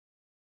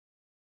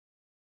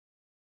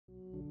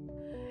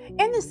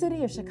In the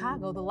city of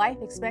Chicago, the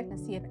life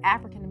expectancy of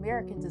African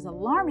Americans is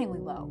alarmingly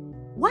low.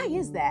 Why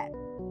is that?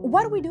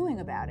 What are we doing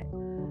about it?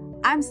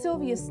 I'm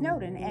Sylvia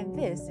Snowden, and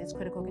this is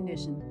Critical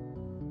Condition.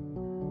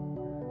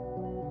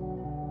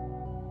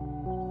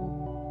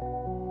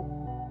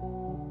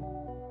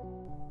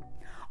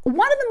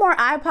 One of the more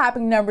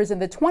eye-popping numbers in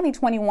the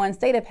 2021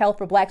 State of Health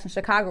for Blacks in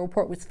Chicago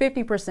report was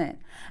 50%.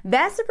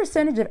 That's the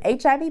percentage of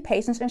HIV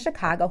patients in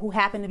Chicago who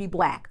happen to be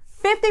Black.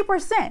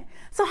 50%.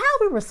 So how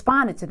have we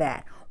responded to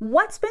that?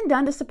 What's been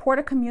done to support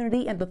a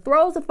community in the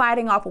throes of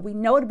fighting off what we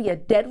know to be a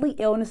deadly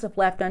illness if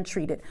left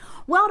untreated?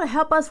 Well, to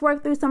help us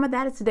work through some of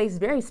that is today's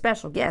very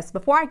special guest.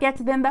 Before I get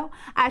to them, though,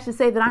 I should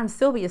say that I'm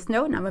Sylvia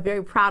Snowden. I'm a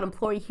very proud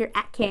employee here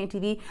at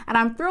KNTV, and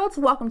I'm thrilled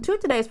to welcome to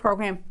today's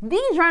program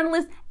the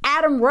journalist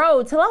Adam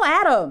Rhodes. Hello,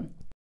 Adam.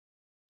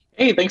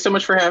 Hey, thanks so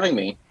much for having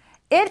me.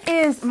 It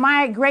is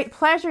my great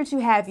pleasure to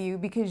have you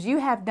because you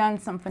have done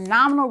some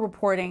phenomenal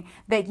reporting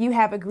that you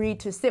have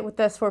agreed to sit with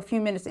us for a few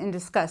minutes and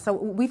discuss. So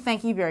we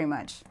thank you very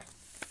much.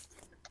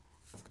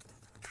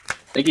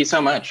 Thank you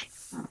so much.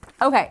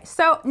 Okay,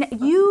 so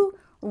you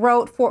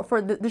wrote for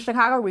the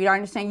Chicago Reader. I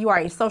understand you are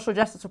a social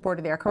justice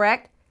reporter there,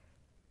 correct?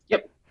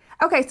 Yep.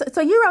 Okay,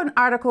 so you wrote an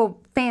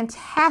article,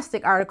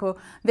 fantastic article,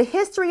 The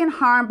History and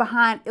Harm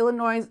Behind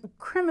Illinois'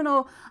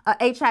 Criminal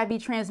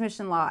HIV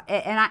Transmission Law.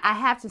 And I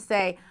have to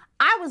say,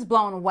 I was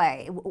blown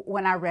away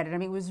when I read it. I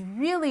mean, it was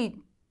really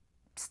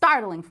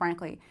startling,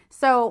 frankly.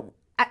 So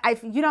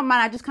if you don't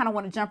mind, I just kind of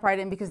want to jump right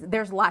in because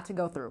there's a lot to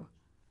go through.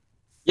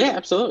 Yeah,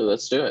 absolutely.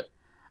 Let's do it.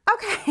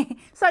 Okay.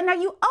 So now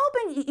you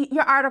open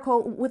your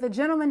article with a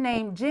gentleman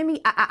named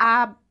Jimmy,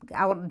 I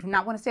do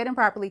not want to say it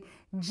improperly,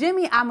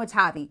 Jimmy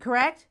Amutabi,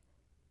 correct?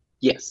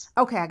 Yes.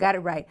 Okay, I got it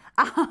right.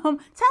 Tell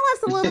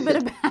us a little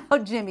bit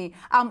about Jimmy.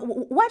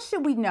 What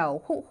should we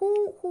know?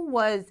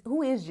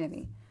 Who is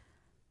Jimmy?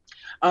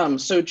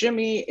 So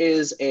Jimmy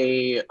is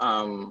a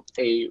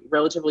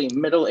relatively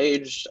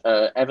middle-aged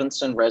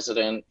Evanston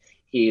resident.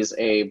 He's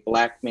a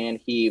Black man.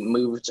 He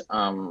moved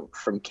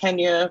from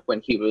Kenya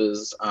when he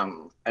was,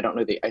 I don't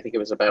know, I think it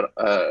was about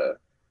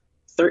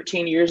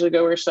 13 years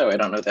ago or so. I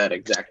don't know that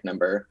exact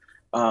number.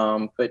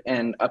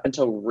 And up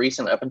until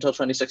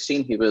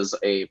 2016, he was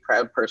a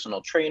proud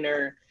personal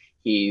trainer.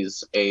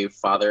 He's a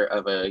father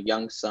of a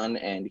young son,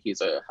 and he's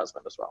a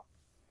husband as well.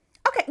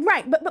 Okay,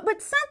 right,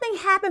 but something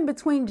happened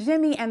between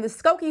Jimmy and the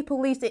Skokie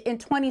police in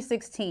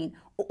 2016.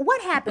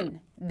 What happened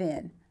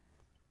then?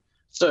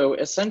 So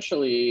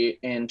essentially,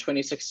 in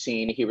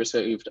 2016, he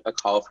received a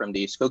call from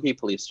the Skokie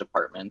Police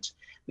Department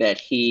that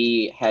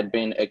he had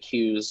been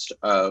accused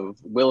of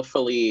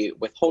willfully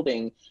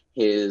withholding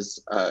his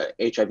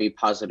HIV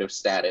positive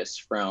status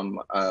from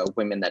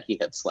women that he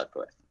had slept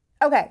with.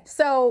 Okay,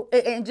 so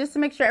and just to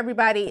make sure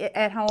everybody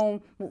at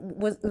home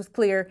was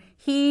clear,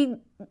 he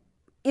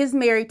is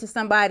married to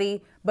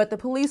somebody, but the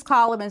police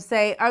call him and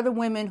say other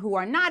women who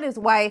are not his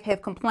wife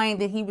have complained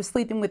that he was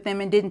sleeping with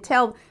them and didn't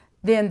tell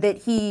them that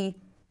he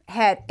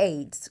had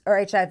AIDS or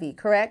HIV,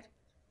 correct?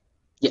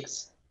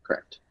 Yes,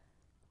 correct.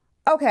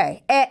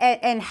 Okay,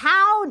 and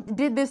how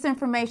did this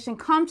information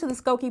come to the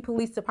Skokie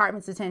Police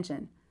Department's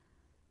attention?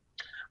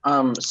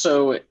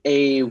 So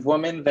a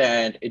woman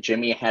that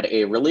Jimmy had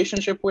a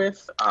relationship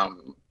with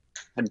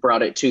had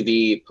brought it to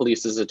the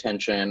police's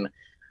attention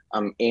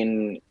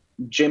in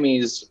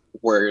Jimmy's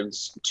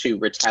words to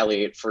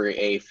retaliate for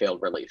a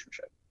failed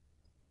relationship.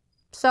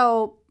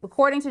 So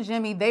according to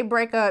Jimmy, they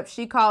break up,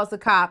 she calls the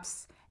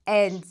cops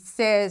and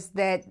says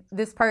that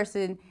this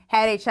person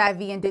had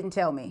HIV and didn't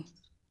tell me.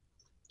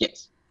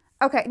 Yes.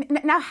 Okay,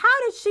 now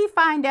how did she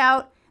find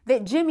out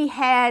that Jimmy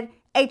had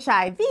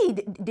HIV?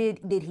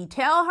 Did he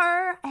tell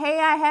her, hey,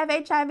 I have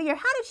HIV, or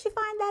how did she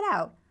find that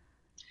out?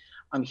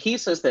 He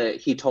says that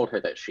he told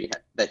her that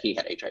he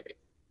had HIV.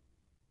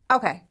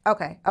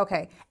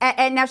 Okay.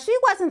 And now she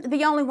wasn't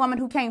the only woman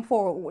who came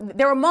forward.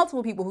 There were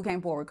multiple people who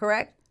came forward,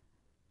 correct?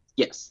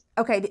 Yes.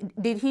 Okay,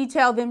 did he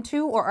tell them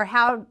too, or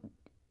how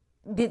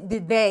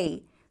did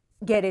they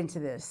get into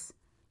this?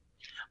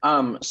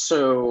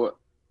 So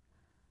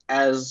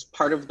as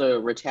part of the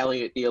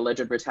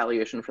alleged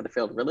retaliation for the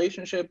failed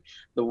relationship,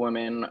 the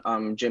woman,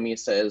 Jimmy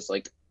says,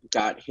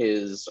 got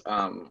his,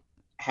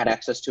 had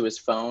access to his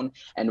phone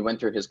and went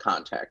through his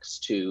contacts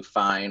to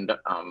find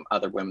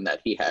other women that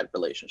he had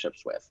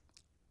relationships with.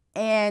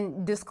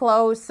 And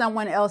disclosed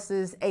someone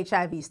else's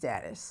HIV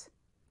status?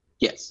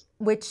 Yes.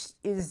 Which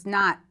is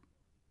not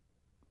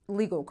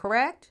legal,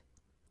 correct?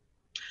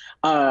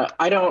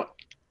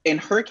 In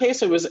her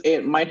case,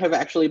 it might have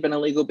actually been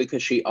illegal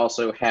because she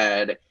also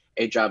had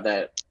a job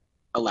that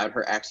allowed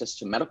her access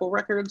to medical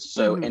records.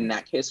 So in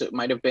that case, it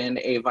might have been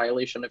a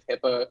violation of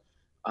HIPAA.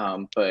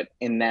 But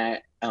in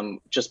that,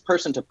 just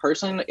person to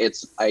person,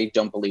 I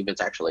don't believe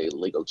it's actually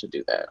legal to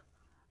do that.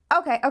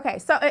 Okay.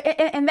 So,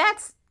 and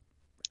that's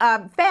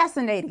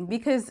fascinating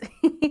because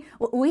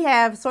we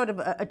have sort of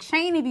a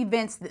chain of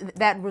events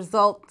that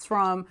results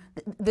from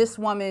this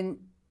woman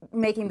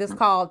making this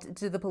call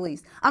to the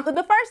police.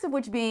 The first of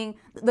which being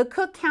the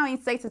Cook County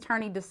State's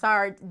Attorney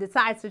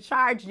decides to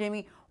charge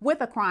Jimmy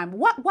with a crime.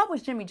 What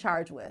was Jimmy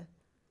charged with?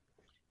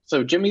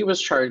 So Jimmy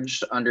was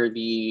charged under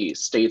the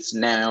state's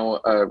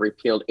now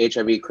repealed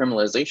HIV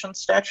criminalization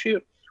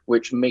statute,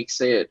 which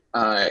makes it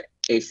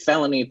a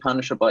felony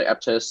punishable by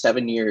up to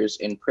 7 years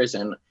in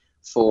prison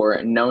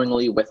for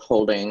knowingly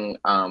withholding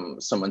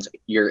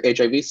your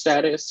HIV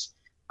status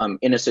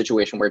in a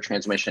situation where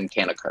transmission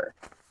can occur.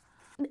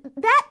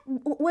 That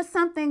was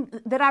something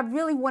that I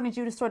really wanted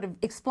you to sort of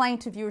explain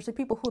to viewers, to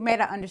people who may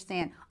not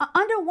understand.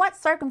 Under what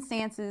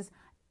circumstances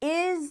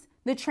is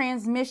the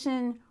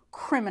transmission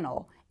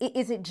criminal?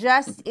 Is it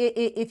just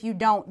if you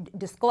don't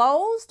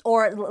disclose,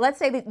 or let's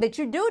say that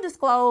you do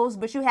disclose,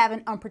 but you have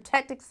an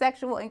unprotected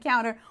sexual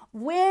encounter?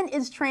 When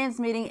is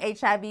transmitting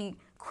HIV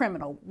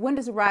criminal? When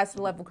does it rise to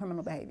the level of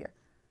criminal behavior?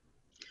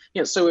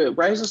 Yeah, so it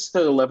rises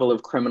to the level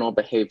of criminal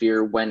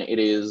behavior when it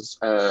is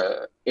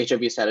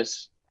HIV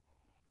status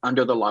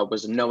under the law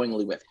was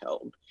knowingly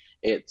withheld.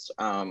 It's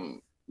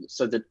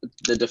so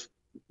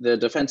the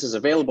defenses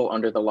available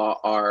under the law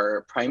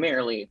are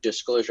primarily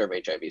disclosure of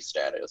HIV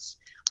status,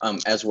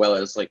 as well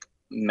as like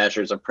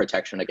measures of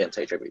protection against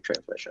HIV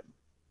transmission.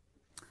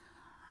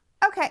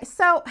 Okay,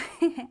 so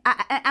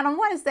I don't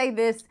want to say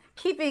this,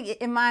 keeping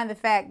in mind the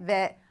fact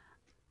that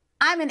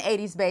I'm an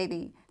 80s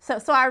baby. So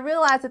I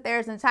realize that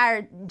there's an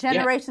entire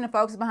generation of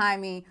folks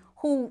behind me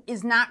who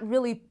is not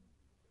really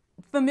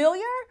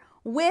familiar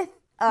with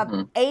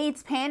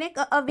AIDS panic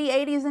of the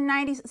 80s and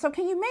 90s. So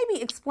can you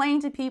maybe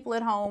explain to people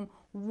at home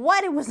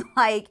what it was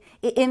like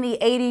in the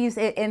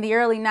 80s and the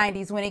early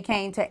 90s when it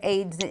came to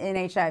AIDS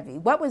and HIV?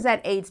 What was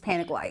that AIDS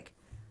panic like?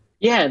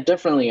 Yeah,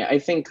 definitely. I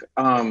think,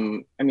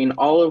 I mean,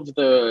 all of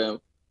the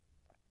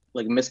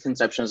like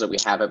misconceptions that we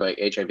have about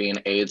HIV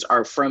and AIDS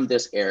are from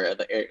this era,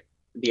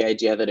 the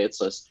idea that it's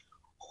this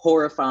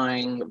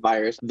horrifying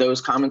virus.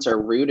 Those comments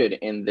are rooted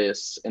in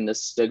this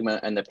stigma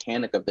and the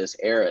panic of this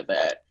era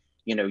that,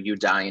 you know, you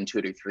die in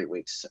 2 to 3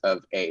 weeks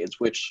of AIDS,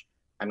 which,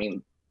 I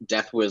mean,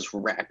 death was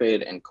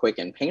rapid and quick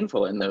and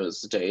painful in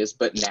those days,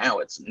 but there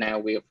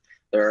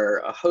are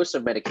a host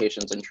of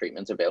medications and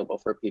treatments available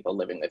for people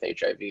living with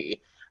HIV.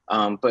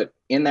 But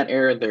in that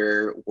era,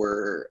 there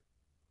were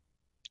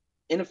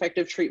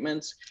ineffective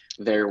treatments.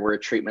 There were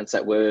treatments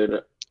that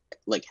would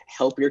like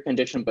help your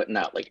condition, but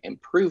not like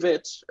improve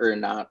it, or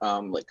not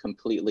like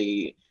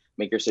completely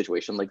make your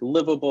situation like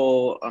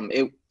livable.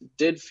 It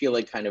did feel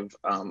like kind of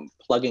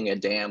plugging a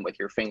dam with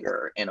your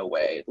finger in a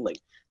way, like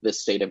the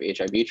state of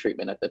HIV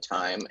treatment at the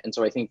time. And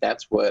so I think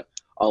that's what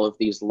all of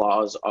these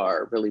laws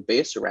are really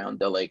based around,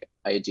 the like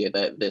idea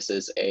that this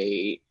is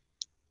a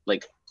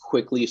like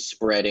quickly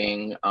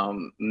spreading,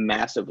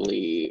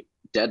 massively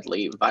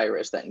deadly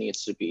virus that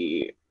needs to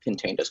be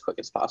contained as quick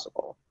as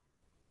possible.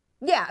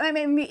 Yeah, I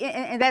mean,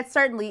 and that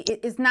certainly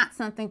is not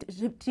something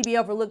to be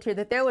overlooked here,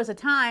 that there was a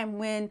time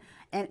when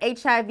an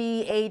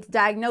HIV/AIDS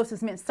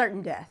diagnosis meant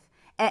certain death.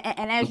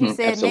 And as you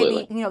said,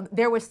 absolutely. maybe, you know,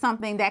 there was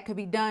something that could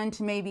be done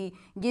to maybe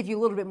give you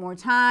a little bit more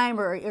time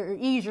or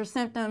ease your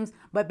symptoms.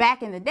 But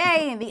back in the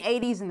day, in the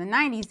 80s and the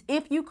 90s,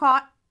 if you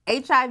caught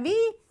HIV,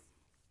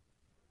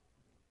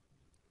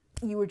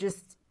 you were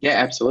just... Yeah,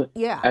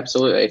 absolutely. Yeah.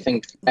 Absolutely. I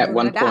think at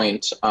one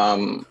point,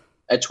 a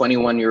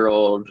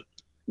 21-year-old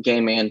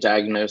gay man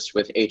diagnosed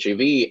with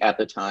HIV at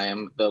the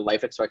time, the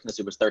life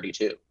expectancy was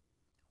 32.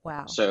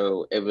 Wow.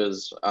 So it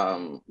was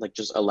like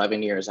just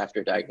 11 years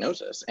after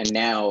diagnosis. And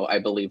now I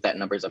believe that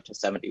number is up to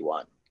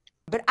 71.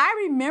 But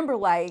I remember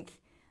like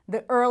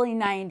the early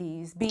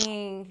 90s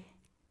being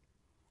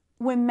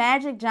when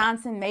Magic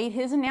Johnson made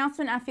his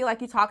announcement. I feel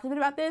like you talked a bit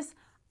about this.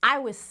 I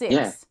was 6.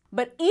 Yeah.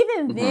 But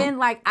even then,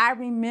 like, I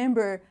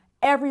remember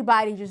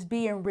everybody just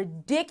being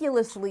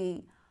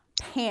ridiculously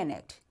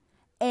panicked.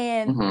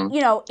 And,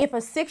 you know, if a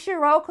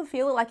 6-year-old could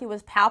feel it like it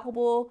was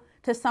palpable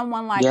to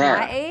someone like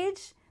my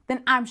age,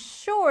 then I'm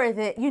sure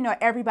that, you know,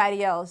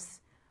 everybody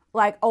else,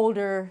 like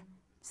older,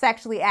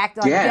 sexually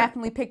active,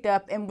 definitely picked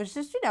up and was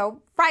just, you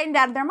know, frightened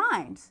out of their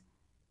minds.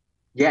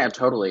 Yeah,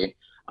 totally.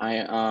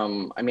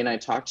 I mean, I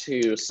talked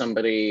to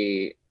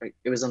somebody,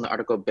 it was in the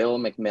article, Bill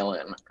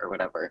McMillan or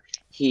whatever.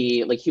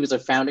 He was a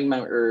founding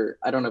member,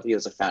 I don't know if he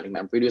was a founding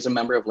member, but he was a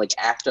member of like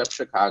ACT UP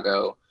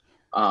Chicago.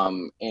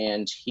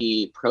 And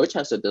he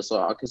protested this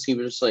law because he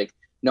was just like,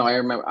 no, I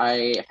remember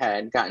he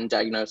had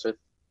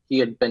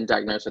been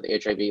diagnosed with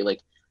HIV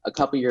like a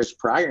couple years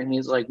prior. And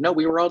he's like, no,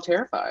 we were all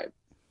terrified.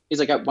 He's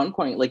like, at one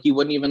point, like you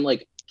wouldn't even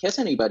like kiss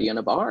anybody in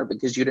a bar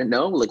because you didn't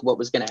know like what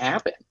was going to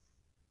happen.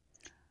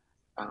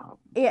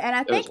 Yeah, and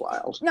I think, it was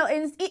wild. No,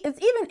 it's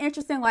even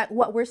interesting, like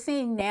what we're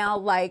seeing now,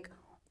 like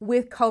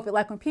with COVID,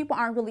 like when people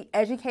aren't really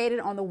educated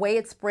on the way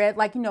it spread,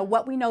 like, you know,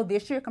 what we know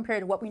this year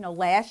compared to what we know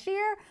last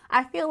year,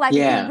 I feel like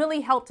it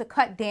really helped to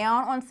cut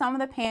down on some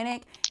of the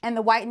panic and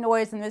the white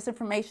noise and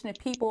misinformation if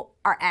people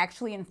are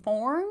actually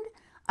informed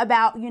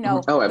about, you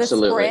know, the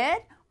spread.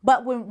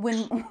 But when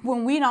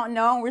we don't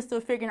know and we're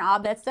still figuring all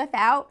that stuff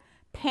out,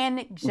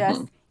 panic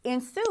just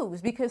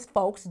ensues because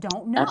folks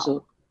don't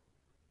know.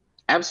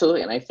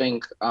 Absolutely. And I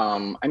think,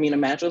 I mean,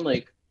 imagine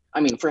like, I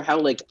mean, for how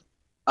like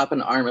up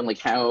in arm and like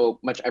how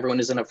much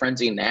everyone is in a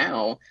frenzy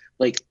now,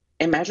 like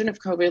imagine if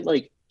COVID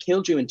like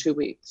killed you in 2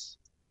 weeks,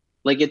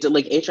 like it did,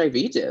 like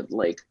HIV did.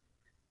 Like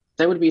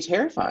That would be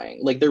terrifying.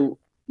 Like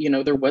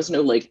there was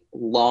no like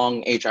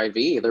long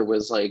HIV. There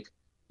was like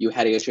you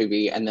had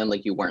HIV and then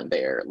like you weren't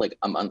there like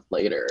a month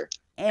later.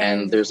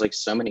 And And there's like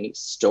so many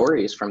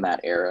stories from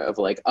that era of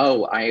like,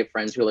 oh, I have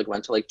friends who like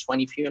went to like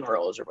 20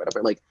 funerals or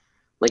whatever. Like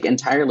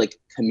entire like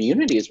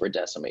communities were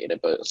decimated.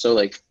 But so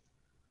like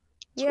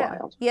it's yeah,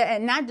 wild. yeah,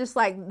 and not just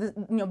like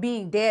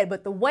being dead,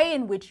 but the way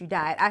in which you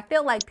died. I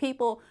feel like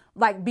people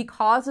like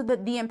because of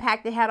the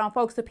impact it had on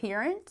folks'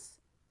 appearance.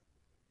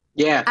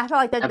 Yeah, I feel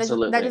like that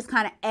absolutely. just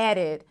kind of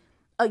added,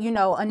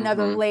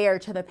 another Hmm. layer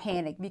to the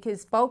panic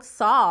because folks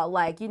saw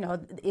like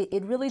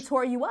it really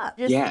tore you up.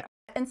 Just Yeah.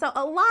 and so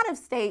a lot of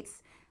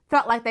states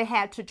felt like they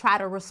had to try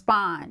to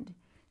respond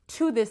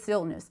to this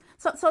illness.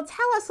 So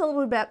tell us a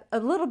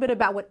little bit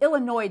about what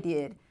Illinois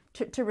did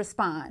to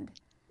respond.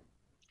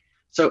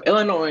 So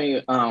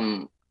Illinois,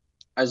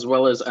 as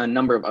well as a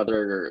number of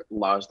other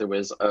laws, there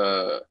was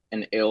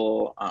an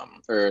ill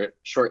or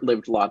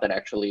short-lived law that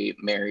actually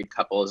married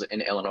couples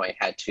in Illinois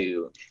had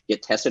to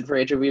get tested for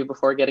HIV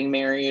before getting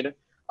married.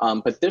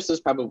 But this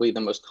is probably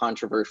the most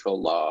controversial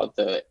law,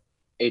 the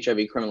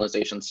HIV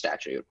criminalization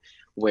statute,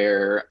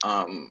 where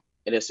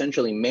it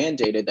essentially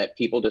mandated that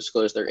people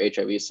disclose their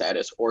HIV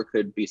status or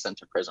could be sent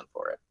to prison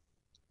for it.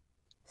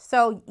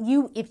 So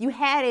if you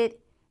had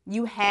it,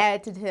 you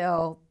had to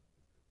tell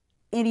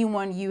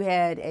anyone you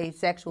had a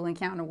sexual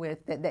encounter with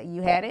that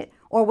you had it,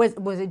 or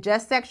was it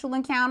just sexual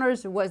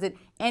encounters, or was it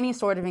any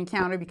sort of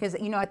encounter? Because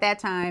at that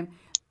time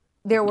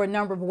there were a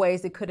number of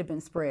ways it could have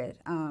been spread.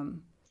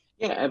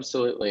 Yeah,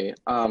 absolutely.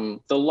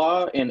 The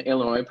law in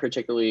Illinois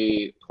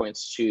particularly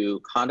points to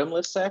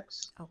condomless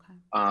sex,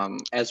 Okay.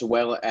 as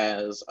well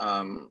as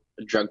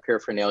drug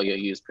paraphernalia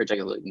used,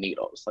 particularly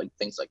needles, like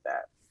things like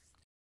that.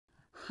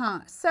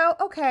 Huh. So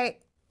okay.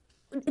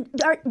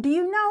 Do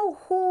you know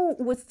who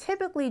was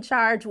typically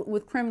charged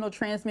with criminal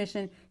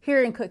transmission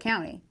here in Cook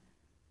County?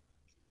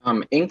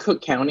 In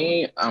Cook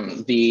County,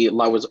 the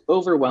law was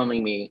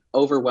overwhelmingly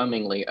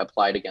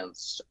applied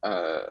against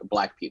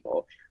Black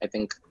people. I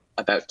think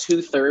about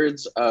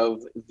two-thirds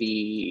of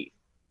the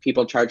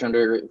people charged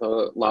under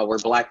the law were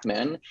Black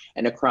men,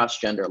 and across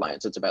gender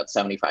lines, it's about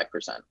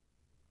 75%.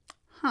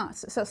 Huh.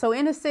 So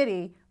in a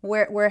city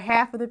where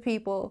half of the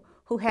people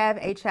who have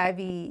HIV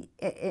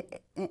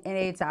and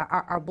AIDS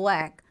are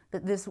Black,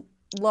 that this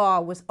law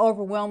was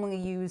overwhelmingly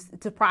used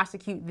to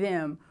prosecute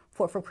them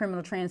for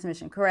criminal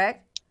transmission,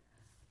 correct?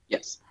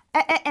 Yes.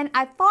 And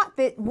I thought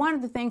that one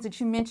of the things that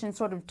you mentioned,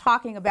 sort of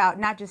talking about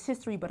not just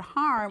history but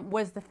harm,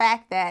 was the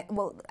fact that,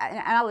 well, and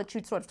I'll let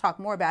you sort of talk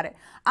more about it.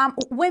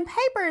 When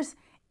papers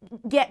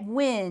get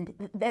wind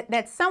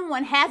that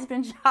someone has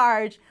been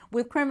charged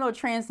with criminal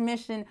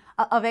transmission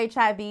of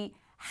HIV,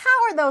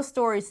 how are those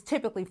stories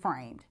typically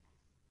framed?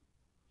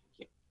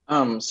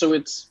 So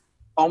it's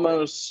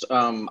almost,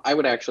 I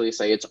would actually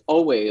say it's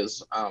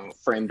always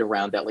framed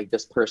around that, like,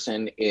 this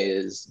person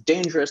is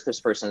dangerous,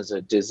 this person is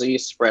a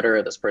disease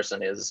spreader, this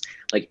person is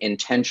like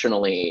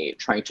intentionally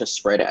trying to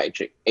spread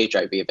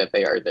HIV, that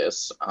they are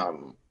this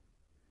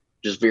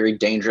just very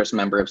dangerous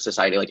member of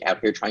society, like out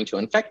here trying to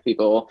infect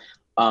people.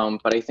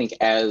 But I think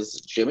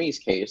as Jimmy's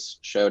case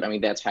showed, I mean,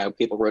 that's how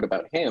people wrote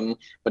about him,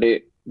 but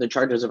the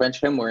charges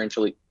against him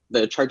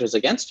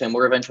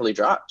were eventually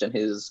dropped and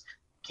his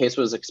case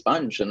was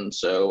expunged. And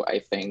so I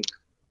think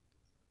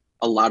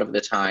a lot of the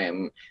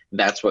time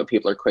that's what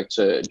people are quick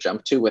to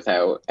jump to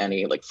without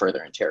any like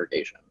further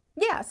interrogation.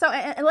 Yeah, so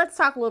and let's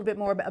talk a little bit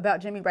more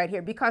about Jimmy right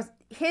here because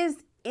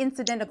his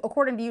incident,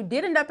 according to you,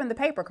 did end up in the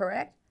paper,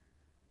 correct?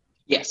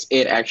 Yes,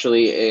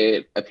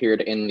 it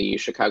appeared in the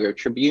Chicago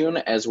Tribune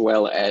as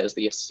well as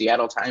the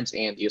Seattle Times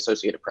and the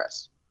Associated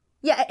Press.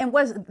 Yeah, and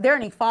was there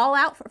any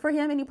fallout for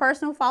him, any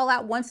personal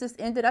fallout once this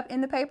ended up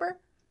in the paper?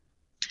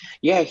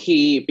 Yeah,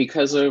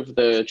 because of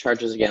the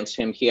charges against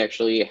him, he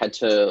actually had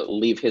to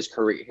leave his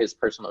career, his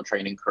personal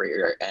training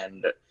career,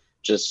 and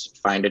just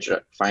find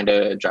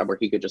a job where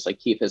he could just like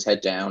keep his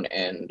head down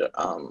and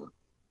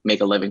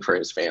make a living for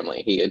his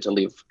family. He had to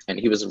leave, and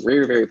he was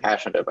very, very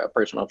passionate about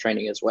personal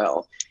training as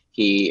well.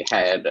 He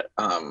had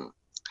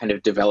kind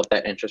of developed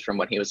that interest from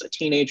when he was a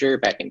teenager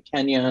back in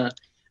Kenya,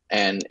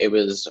 and it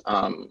was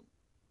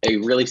a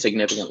really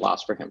significant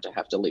loss for him to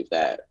have to leave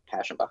that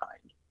passion behind.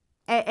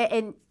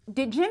 And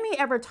did Jimmy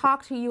ever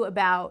talk to you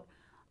about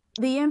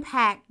the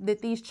impact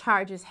that these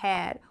charges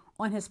had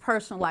on his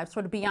personal life,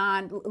 sort of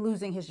beyond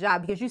losing his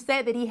job? Because you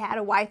said that he had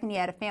a wife and he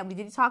had a family.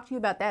 Did he talk to you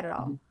about that at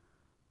all?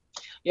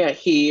 Yeah,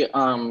 he,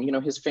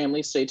 his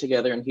family stayed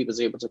together and he was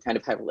able to kind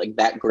of have like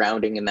that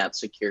grounding and that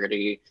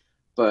security.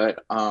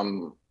 But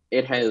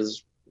it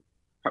has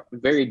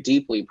very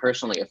deeply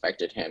personally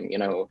affected him.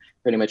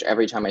 Pretty much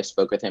every time I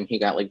spoke with him, he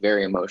got like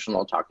very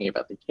emotional talking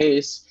about the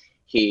case.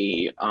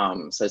 He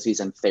says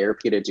he's in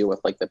therapy to deal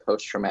with like the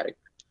post-traumatic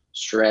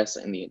stress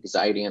and the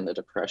anxiety and the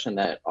depression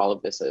that all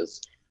of this has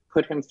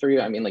put him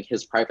through. I mean, like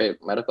his private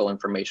medical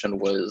information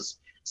was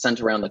sent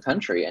around the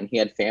country and he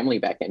had family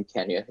back in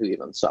Kenya who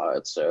even saw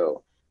it.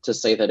 So to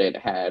say that it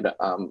had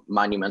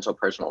monumental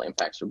personal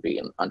impacts would be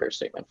an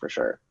understatement for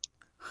sure.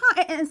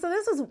 Huh, and so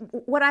this is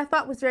what I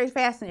thought was very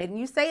fascinating.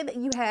 You say that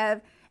you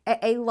have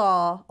a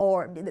law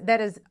or that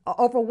is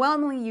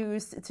overwhelmingly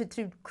used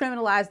to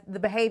criminalize the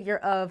behavior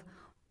of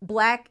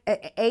Black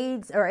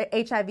AIDS or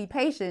HIV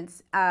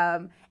patients.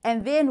 And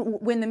then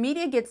when the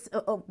media gets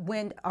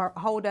wind or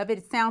hold of it,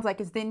 it sounds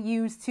like it's then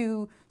used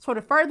to sort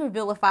of further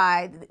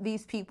vilify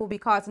these people,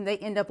 because and they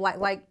end up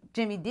like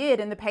Jimmy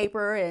did in the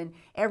paper, and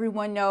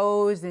everyone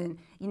knows, and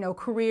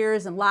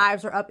careers and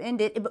lives are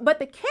upended. But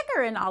the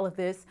kicker in all of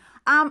this,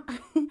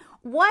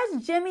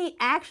 was Jimmy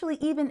actually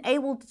even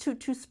able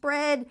to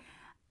spread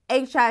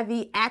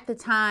HIV at the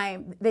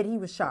time that he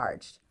was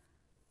charged?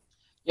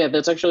 Yeah,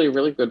 that's actually a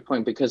really good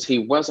point, because he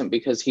wasn't,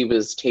 because he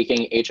was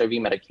taking HIV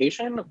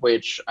medication,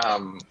 which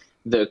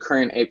the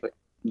current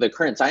the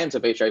current science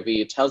of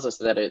HIV tells us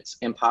that it's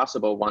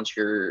impossible once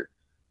you're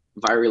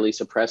virally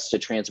suppressed to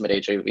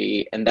transmit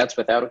HIV, and that's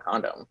without a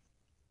condom.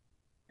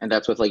 And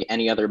that's with like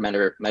any other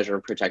measure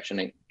of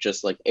protection,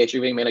 just like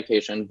HIV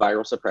medication,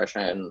 viral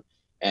suppression,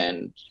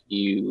 and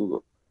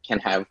you can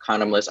have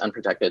condomless,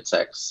 unprotected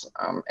sex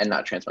and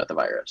not transmit the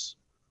virus.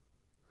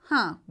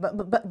 Huh.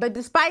 But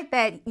despite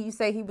that, you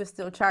say he was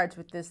still charged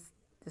with this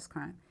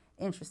crime.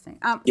 Interesting.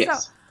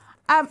 Yes.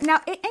 So now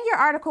in your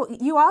article,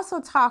 you also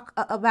talk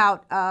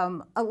about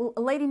a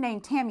lady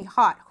named Tammy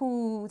Hart,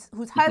 whose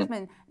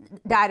husband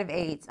died of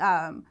AIDS.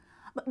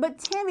 But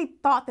Tammy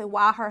thought that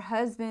while her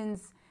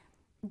husband's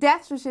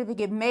death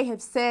certificate may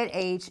have said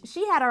AIDS,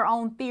 she had her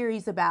own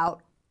theories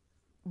about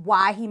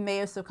why he may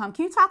have succumbed.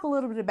 Can you talk a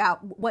little bit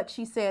about what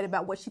she said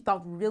about what she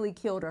thought really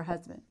killed her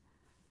husband?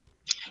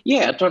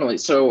 Yeah, totally.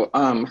 So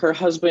her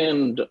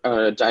husband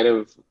died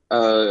of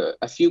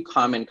a few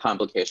common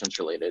complications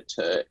related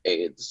to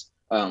AIDS,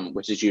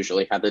 which is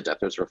usually how the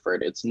death is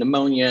referred. It's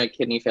pneumonia,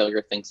 kidney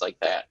failure, things like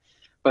that.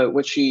 But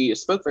what she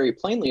spoke very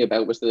plainly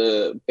about was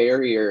the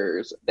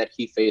barriers that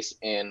he faced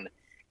in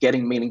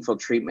getting meaningful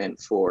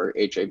treatment for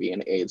HIV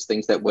and AIDS,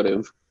 things that would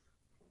have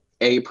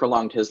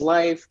prolonged his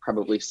life,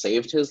 probably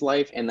saved his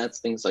life. And that's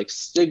things like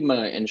stigma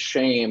and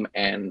shame,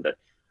 and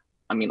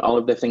I mean, all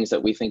of the things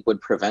that we think would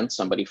prevent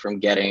somebody from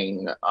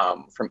getting,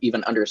 from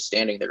even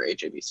understanding their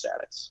HIV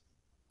status.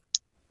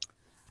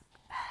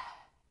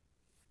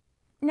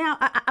 Now,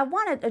 I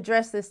want to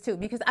address this too,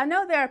 because I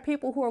know there are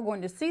people who are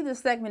going to see this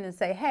segment and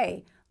say,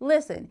 hey,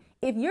 listen,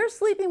 if you're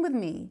sleeping with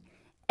me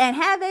and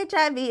have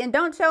HIV and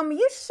don't tell me,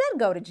 you should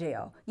go to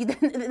jail.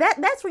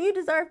 That's where you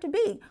deserve to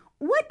be.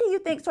 What do you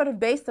think, sort of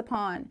based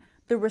upon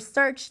the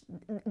research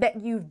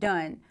that you've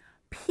done,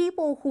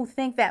 people who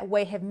think that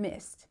way have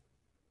missed?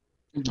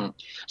 Mm-hmm.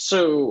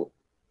 So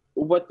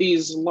what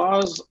these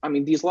laws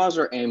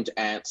are aimed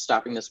at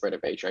stopping the spread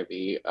of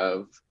HIV,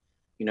 of,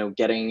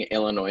 getting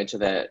Illinois to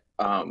that,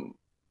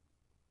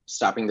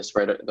 stopping the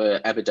spread of the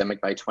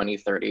epidemic by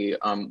 2030,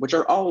 which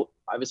are all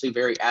obviously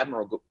very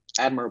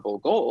admirable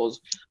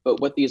goals. But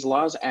what these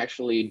laws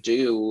actually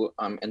do,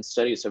 and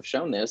studies have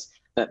shown this,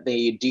 that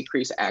they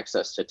decrease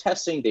access to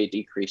testing, they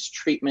decrease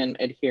treatment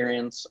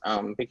adherence,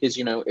 because,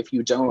 if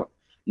you don't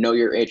know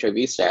your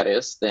HIV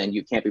status, then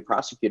you can't be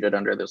prosecuted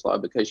under this law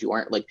because you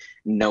aren't like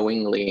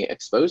knowingly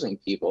exposing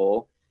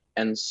people.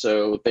 And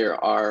so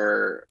there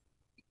are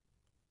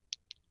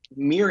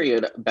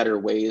myriad better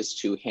ways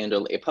to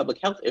handle a public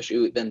health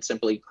issue than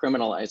simply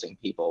criminalizing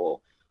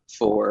people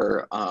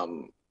for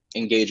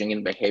engaging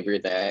in behavior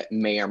that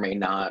may or may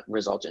not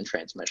result in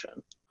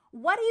transmission.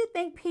 What do you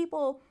think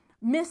people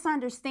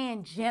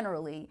misunderstand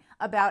generally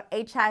about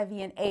HIV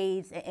and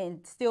AIDS and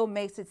still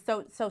makes it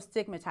so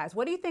stigmatized?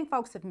 What do you think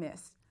folks have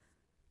missed?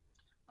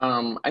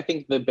 I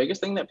think the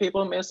biggest thing that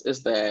people miss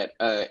is that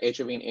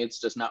HIV and AIDS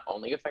does not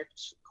only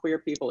affect queer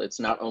people. It's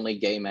not only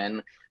gay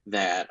men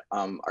that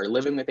are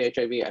living with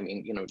HIV. I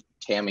mean,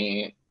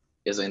 Tammy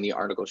is in the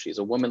article. She's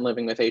a woman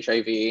living with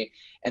HIV.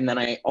 And then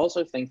I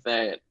also think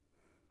that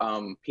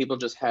people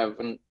just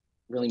haven't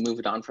really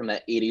moved on from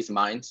that 80s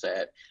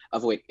mindset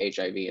of what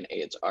HIV and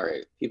AIDS are.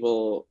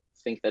 People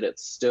think that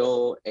it's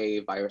still a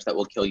virus that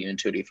will kill you in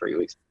 2 to 3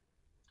 weeks.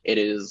 It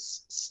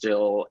is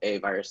still a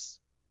virus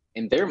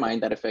in their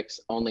mind that affects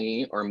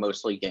only or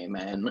mostly gay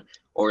men,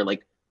 or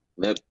like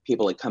the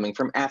people like coming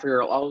from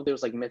Africa, all of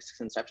those like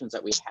misconceptions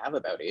that we have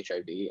about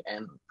HIV,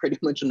 and pretty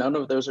much none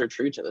of those are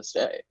true to this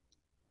day.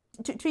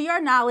 To your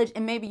knowledge,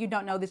 and maybe you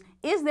don't know this,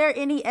 is there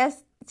any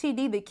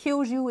STD that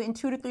kills you in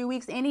 2 to 3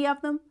 weeks? Any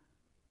of them?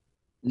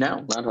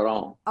 No, not at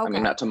all. Okay. I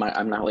mean,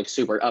 I'm not like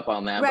super up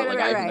on that, right, but like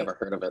right, I've never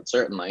heard of it,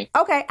 certainly.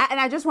 Okay, and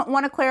I just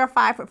want to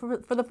clarify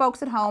for the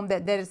folks at home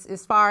that is,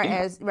 as far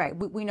as, right,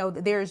 we know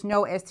that there is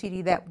no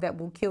STD that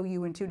will kill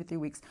you in 2 to 3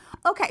 weeks.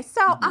 Okay,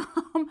 so,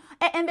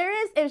 and there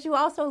is, as you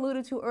also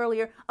alluded to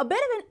earlier, a bit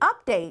of an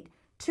update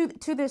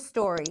to this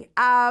story.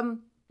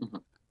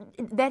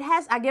 That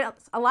has, I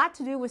guess, a lot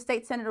to do with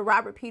State Senator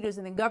Robert Peters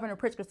and then Governor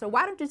Pritzker. So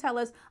why don't you tell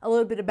us a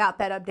little bit about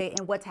that update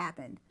and what's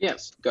happened?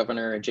 Yes,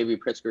 Governor J.B.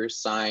 Pritzker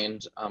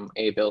signed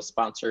a bill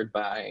sponsored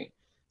by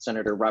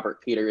Senator Robert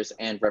Peters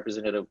and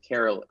Representative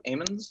Carol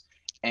Amons,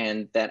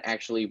 and that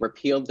actually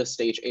repealed the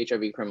state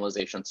HIV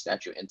criminalization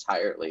statute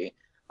entirely.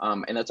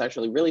 And that's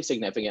actually really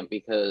significant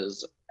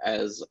because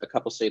as a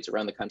couple states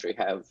around the country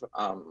have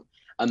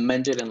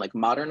amended and like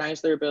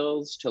modernized their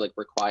bills to like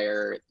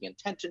require the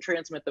intent to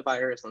transmit the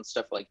virus and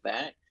stuff like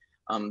that,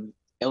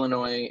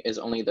 Illinois is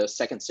only the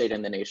second state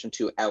in the nation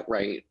to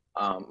outright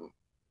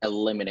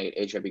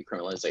eliminate HIV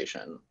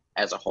criminalization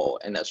as a whole,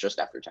 and that's just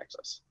after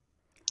Texas.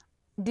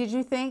 Did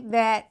you think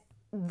that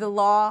the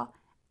law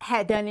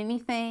had done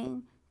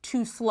anything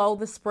to slow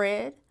the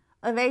spread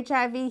of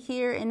HIV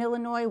here in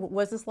Illinois?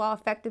 Was this law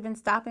effective in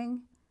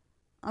stopping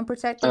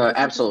unprotected?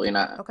 Absolutely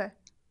not. Okay.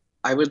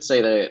 I would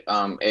say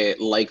that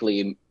it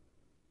likely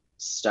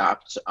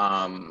stopped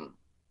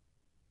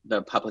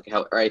the public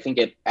health, or I think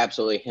it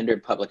absolutely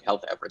hindered public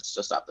health efforts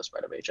to stop the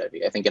spread of HIV.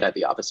 I think it had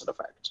the opposite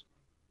effect.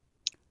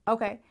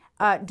 Okay.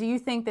 Do you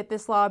think that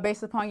this law,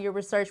 based upon your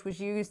research, was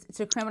used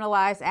to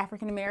criminalize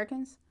African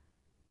Americans?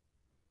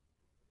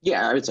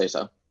 Yeah, I would say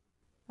so.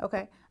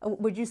 Okay.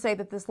 Would you say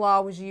that this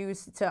law was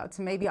used to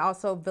maybe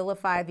also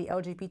vilify the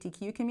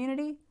LGBTQ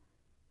community?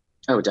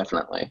 Oh,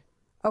 definitely.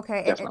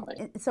 Okay. Definitely.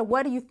 And so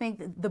what do you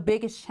think the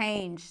biggest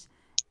change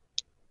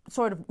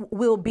sort of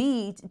will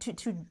be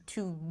to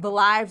the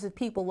lives of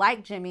people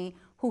like Jimmy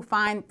who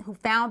found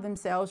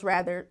themselves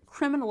rather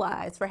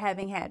criminalized for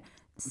having had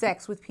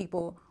sex with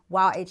people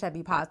while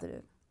HIV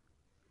positive?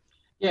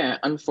 Yeah,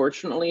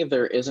 unfortunately,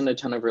 there isn't a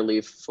ton of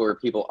relief for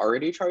people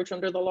already charged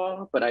under the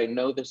law, but I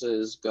know this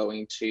is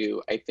going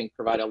to, I think,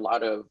 provide a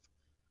lot of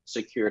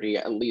security,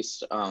 at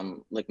least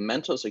like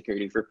mental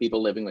security for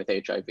people living with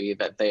HIV,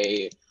 that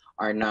they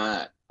are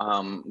not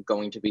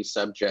going to be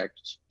subject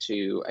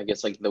to, I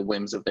guess, like the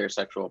whims of their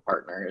sexual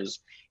partners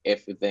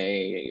if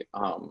they,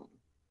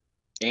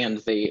 and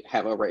they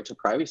have a right to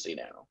privacy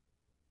now.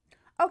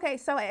 Okay,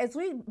 so as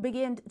we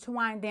begin to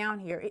wind down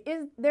here,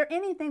 is there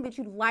anything that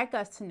you'd like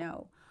us to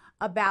know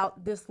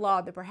about this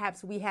law that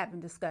perhaps we haven't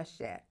discussed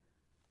yet?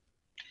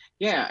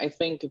 Yeah, I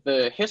think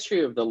the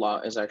history of the law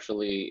is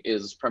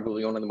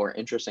probably one of the more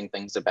interesting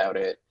things about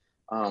it.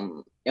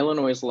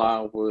 Illinois'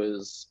 law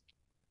was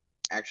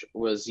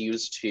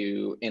used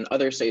in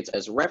other states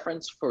as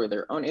reference for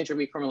their own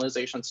HIV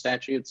criminalization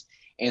statutes,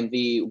 and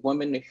the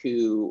woman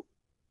who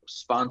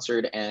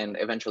sponsored and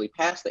eventually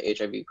passed the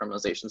HIV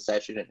criminalization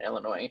statute in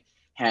Illinois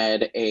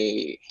had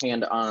a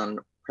hand on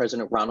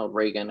President Ronald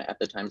Reagan at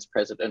the time's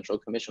Presidential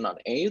Commission on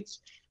AIDS.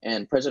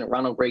 And President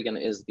Ronald Reagan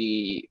is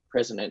the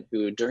president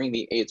who, during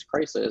the AIDS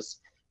crisis,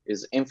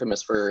 is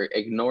infamous for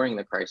ignoring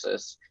the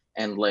crisis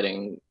and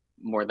letting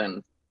more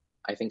than,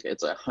 I think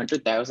it's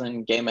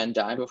 100,000 gay men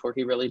die before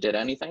he really did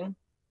anything.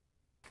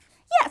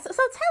 Yes, so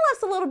tell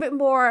us a little bit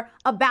more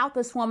about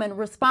this woman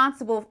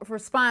responsible for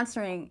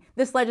sponsoring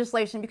this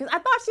legislation, because I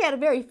thought she had a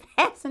very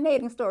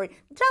fascinating story.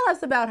 Tell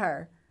us about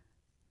her.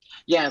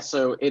 Yeah,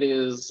 so it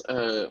is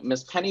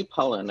Miss Penny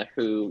Pullen,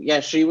 who, yeah,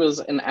 she was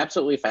an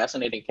absolutely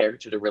fascinating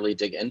character to really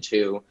dig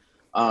into.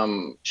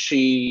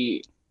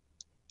 She,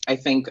 I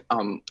think,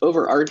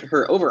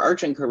 her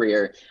overarching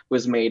career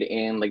was made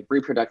in like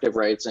reproductive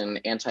rights and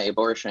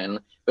anti-abortion,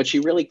 but she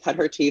really cut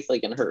her teeth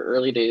like in her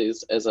early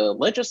days as a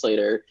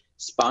legislator,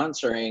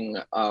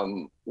 sponsoring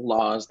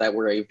laws that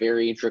were a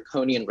very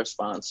draconian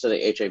response to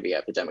the HIV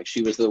epidemic.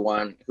 She was the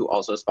one who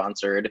also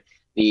sponsored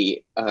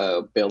the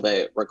bill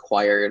that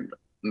required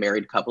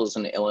married couples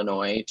in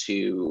Illinois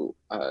to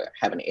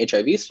have an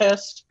HIV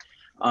test.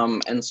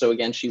 And so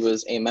again, she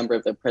was a member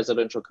of the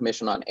Presidential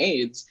Commission on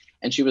AIDS,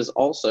 and she was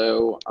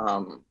also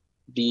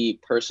the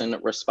person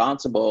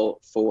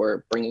responsible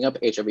for bringing up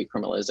HIV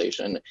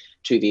criminalization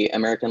to the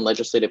American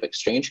Legislative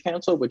Exchange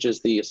Council, which is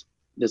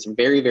this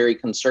very, very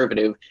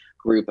conservative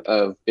group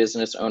of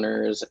business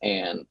owners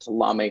and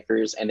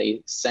lawmakers, and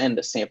they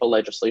send sample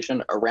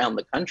legislation around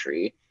the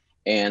country.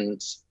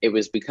 And it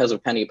was because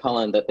of Penny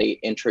Pullen that they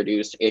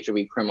introduced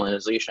HIV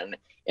criminalization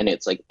in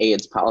its like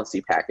AIDS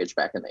policy package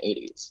back in the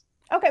 80s.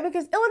 Okay,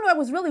 because Illinois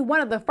was really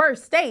one of the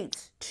first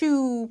states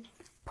to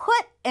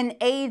put an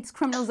AIDS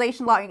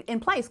criminalization law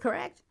in place,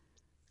 correct?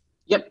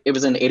 Yep, it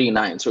was in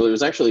 '89, so it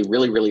was actually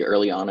really, really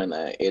early on in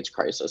the AIDS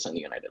crisis in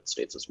the United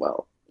States as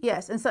well.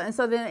 Yes, and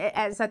so then,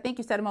 as I think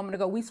you said a moment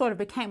ago, we sort of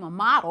became a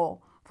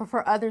model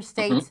for other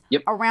states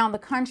around the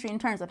country in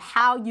terms of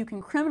how you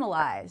can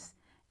criminalize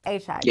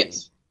HIV.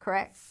 Yes.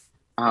 Correct?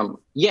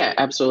 Yeah,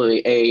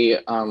 absolutely.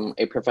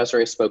 A professor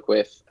I spoke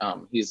with,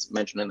 he's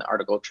mentioned in the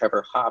article,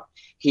 Trevor Hopp,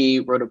 he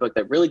wrote a book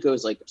that really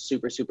goes like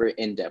super, super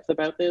in depth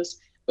about this.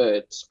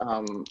 But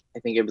I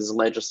think it was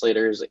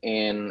legislators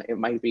in, it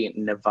might be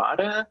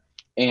Nevada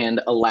and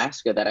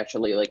Alaska that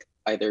actually like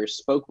either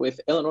spoke with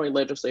Illinois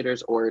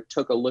legislators or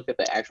took a look at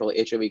the actual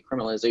HIV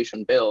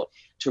criminalization bill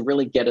to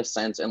really get a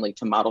sense and like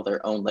to model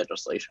their own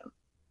legislation.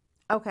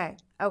 Okay.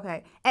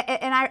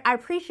 And I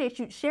appreciate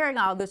you sharing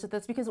all this with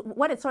us, because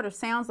what it sort of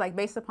sounds like,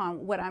 based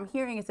upon what I'm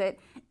hearing, is that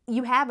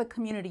you have a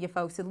community of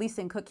folks, at least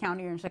in Cook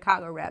County or in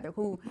Chicago rather,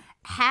 who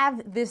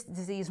have this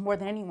disease more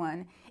than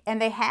anyone,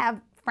 and they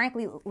have,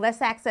 frankly,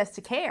 less access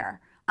to care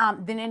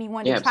than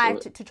anyone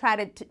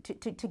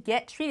to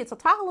get treated. So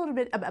talk a little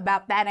bit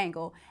about that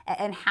angle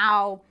and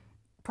how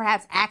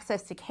perhaps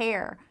access to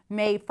care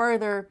may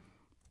further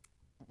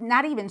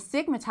not even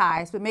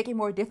stigmatize, but make it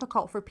more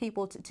difficult for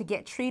people to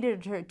get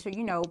treated, to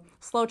you know,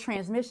 slow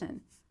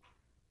transmission.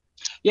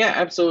 Yeah,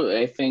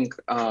 absolutely. I think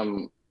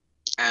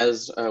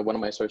as one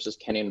of my sources,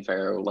 Kenyon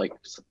Farrow, like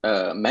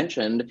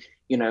mentioned,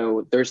 you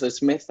know, there's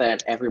this myth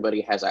that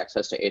everybody has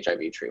access to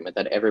HIV treatment,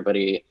 that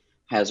everybody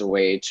has a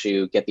way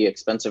to get the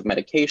expensive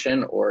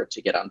medication or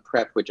to get on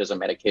PrEP, which is a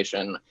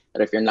medication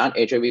that if you're not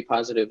HIV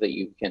positive, that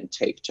you can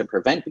take to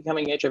prevent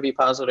becoming HIV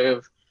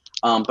positive.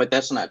 But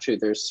that's not true.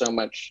 There's so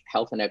much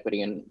health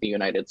inequity in the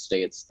United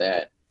States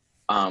that,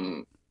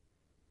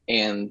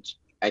 and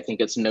I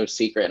think it's no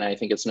secret, and I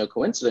think it's no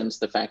coincidence,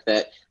 the fact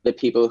that the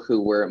people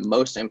who were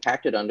most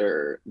impacted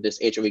under this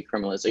HIV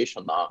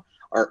criminalization law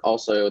are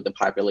also the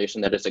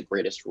population that is at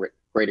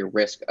greater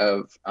risk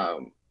of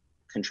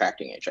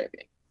contracting HIV.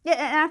 Yeah,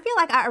 and I feel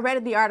like I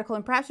read the article,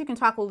 and perhaps you can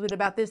talk a little bit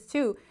about this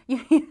too.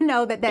 You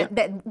know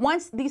that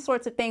once these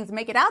sorts of things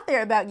make it out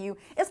there about you,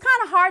 it's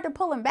kind of hard to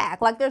pull them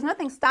back. Like there's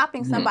nothing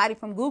stopping somebody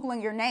from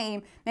Googling your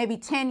name maybe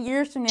 10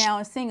 years from now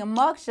and seeing a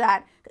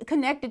mugshot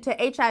connected to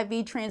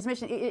HIV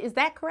transmission. Is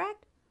that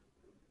correct?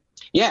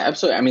 Yeah,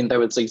 absolutely. I mean, that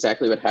was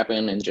exactly what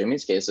happened in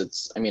Jamie's case.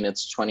 It's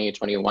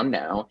 2021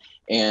 now,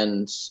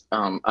 and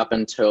up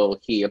until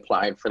he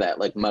applied for that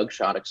like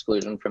mugshot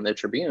exclusion from the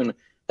Tribune,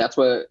 that's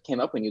what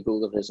came up when you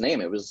Googled his name.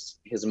 It was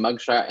his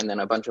mugshot and then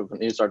a bunch of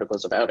news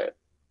articles about it.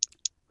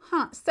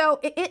 Huh. So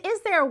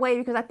is there a way,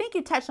 because I think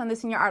you touched on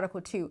this in your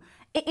article too,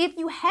 if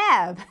you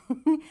have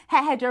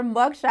had your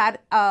mugshot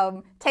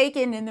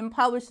taken and then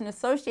published and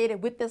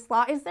associated with this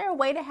law, is there a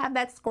way to have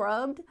that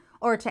scrubbed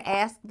or to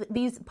ask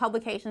these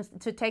publications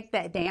to take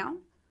that down?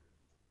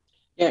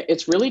 Yeah,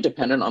 it's really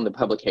dependent on the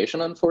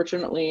publication,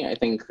 unfortunately. I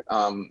think,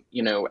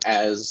 you know,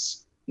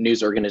 as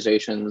news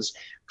organizations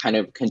kind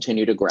of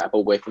continue to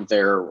grapple with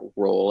their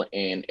role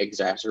in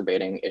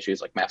exacerbating issues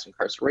like mass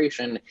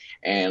incarceration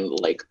and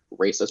like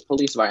racist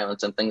police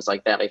violence and things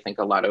like that, I think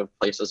a lot of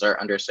places are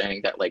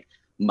understanding that like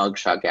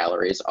mugshot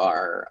galleries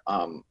are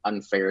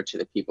unfair to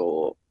the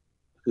people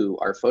who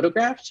are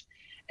photographed.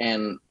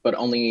 But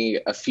only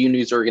a few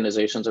news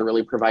organizations are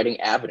really providing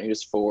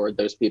avenues for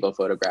those people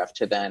photographed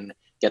to then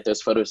get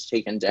those photos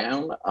taken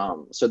down.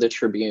 So the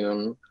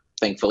Tribune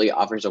thankfully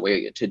offers a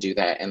way to do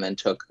that and then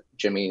took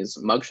Jimmy's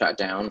mugshot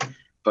down.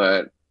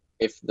 But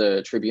if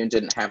the Tribune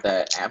didn't have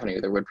that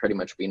avenue, there would pretty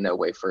much be no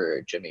way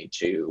for Jimmy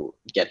to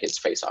get his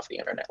face off the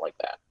internet like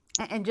that.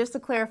 And just to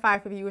clarify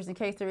for viewers, in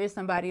case there is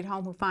somebody at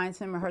home who finds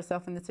him or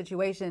herself in the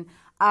situation,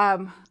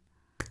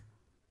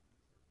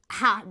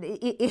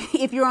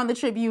 if you're on the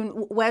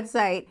Tribune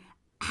website,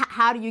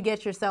 how do you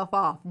get yourself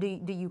off? Do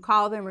you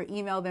call them or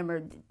email them,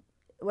 or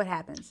what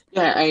happens?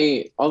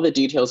 Yeah, all the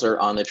details are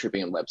on the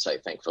Tribune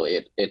website,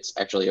 thankfully. It's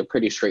actually a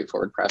pretty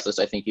straightforward process.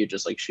 I think you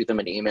just like shoot them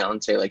an email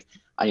and say like,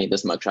 I need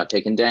this mugshot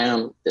taken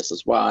down, this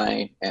is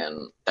why,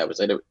 and that was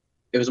it.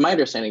 It was my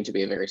understanding to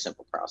be a very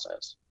simple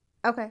process.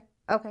 Okay.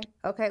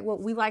 Well,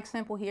 we like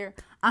simple here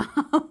at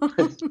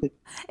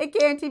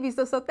KN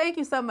TV. So thank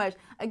you so much.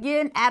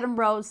 Again, Adam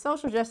Rhodes,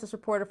 social justice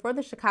reporter for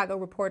the Chicago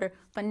Reporter.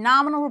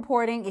 Phenomenal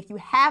reporting. If you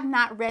have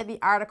not read the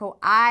article,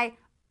 I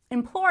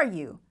implore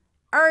you,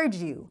 urge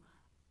you,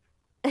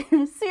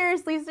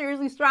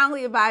 seriously,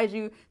 strongly advise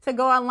you to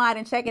go online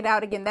and check it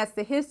out. Again, that's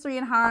The History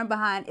and Harm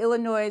Behind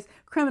Illinois'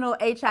 Criminal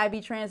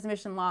HIV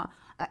Transmission Law.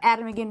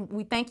 Adam, again,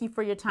 we thank you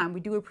for your time.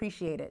 We do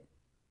appreciate it.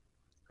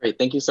 Great.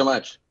 Thank you so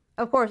much.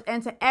 Of course,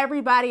 and to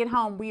everybody at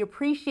home, we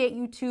appreciate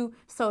you too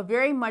so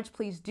very much.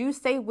 Please do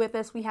stay with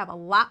us. We have a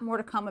lot more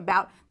to come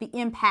about the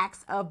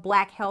impacts of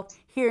Black health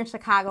here in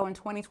Chicago in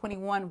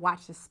 2021.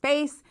 Watch this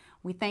space.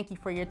 We thank you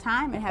for your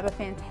time and have a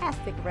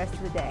fantastic rest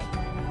of the day.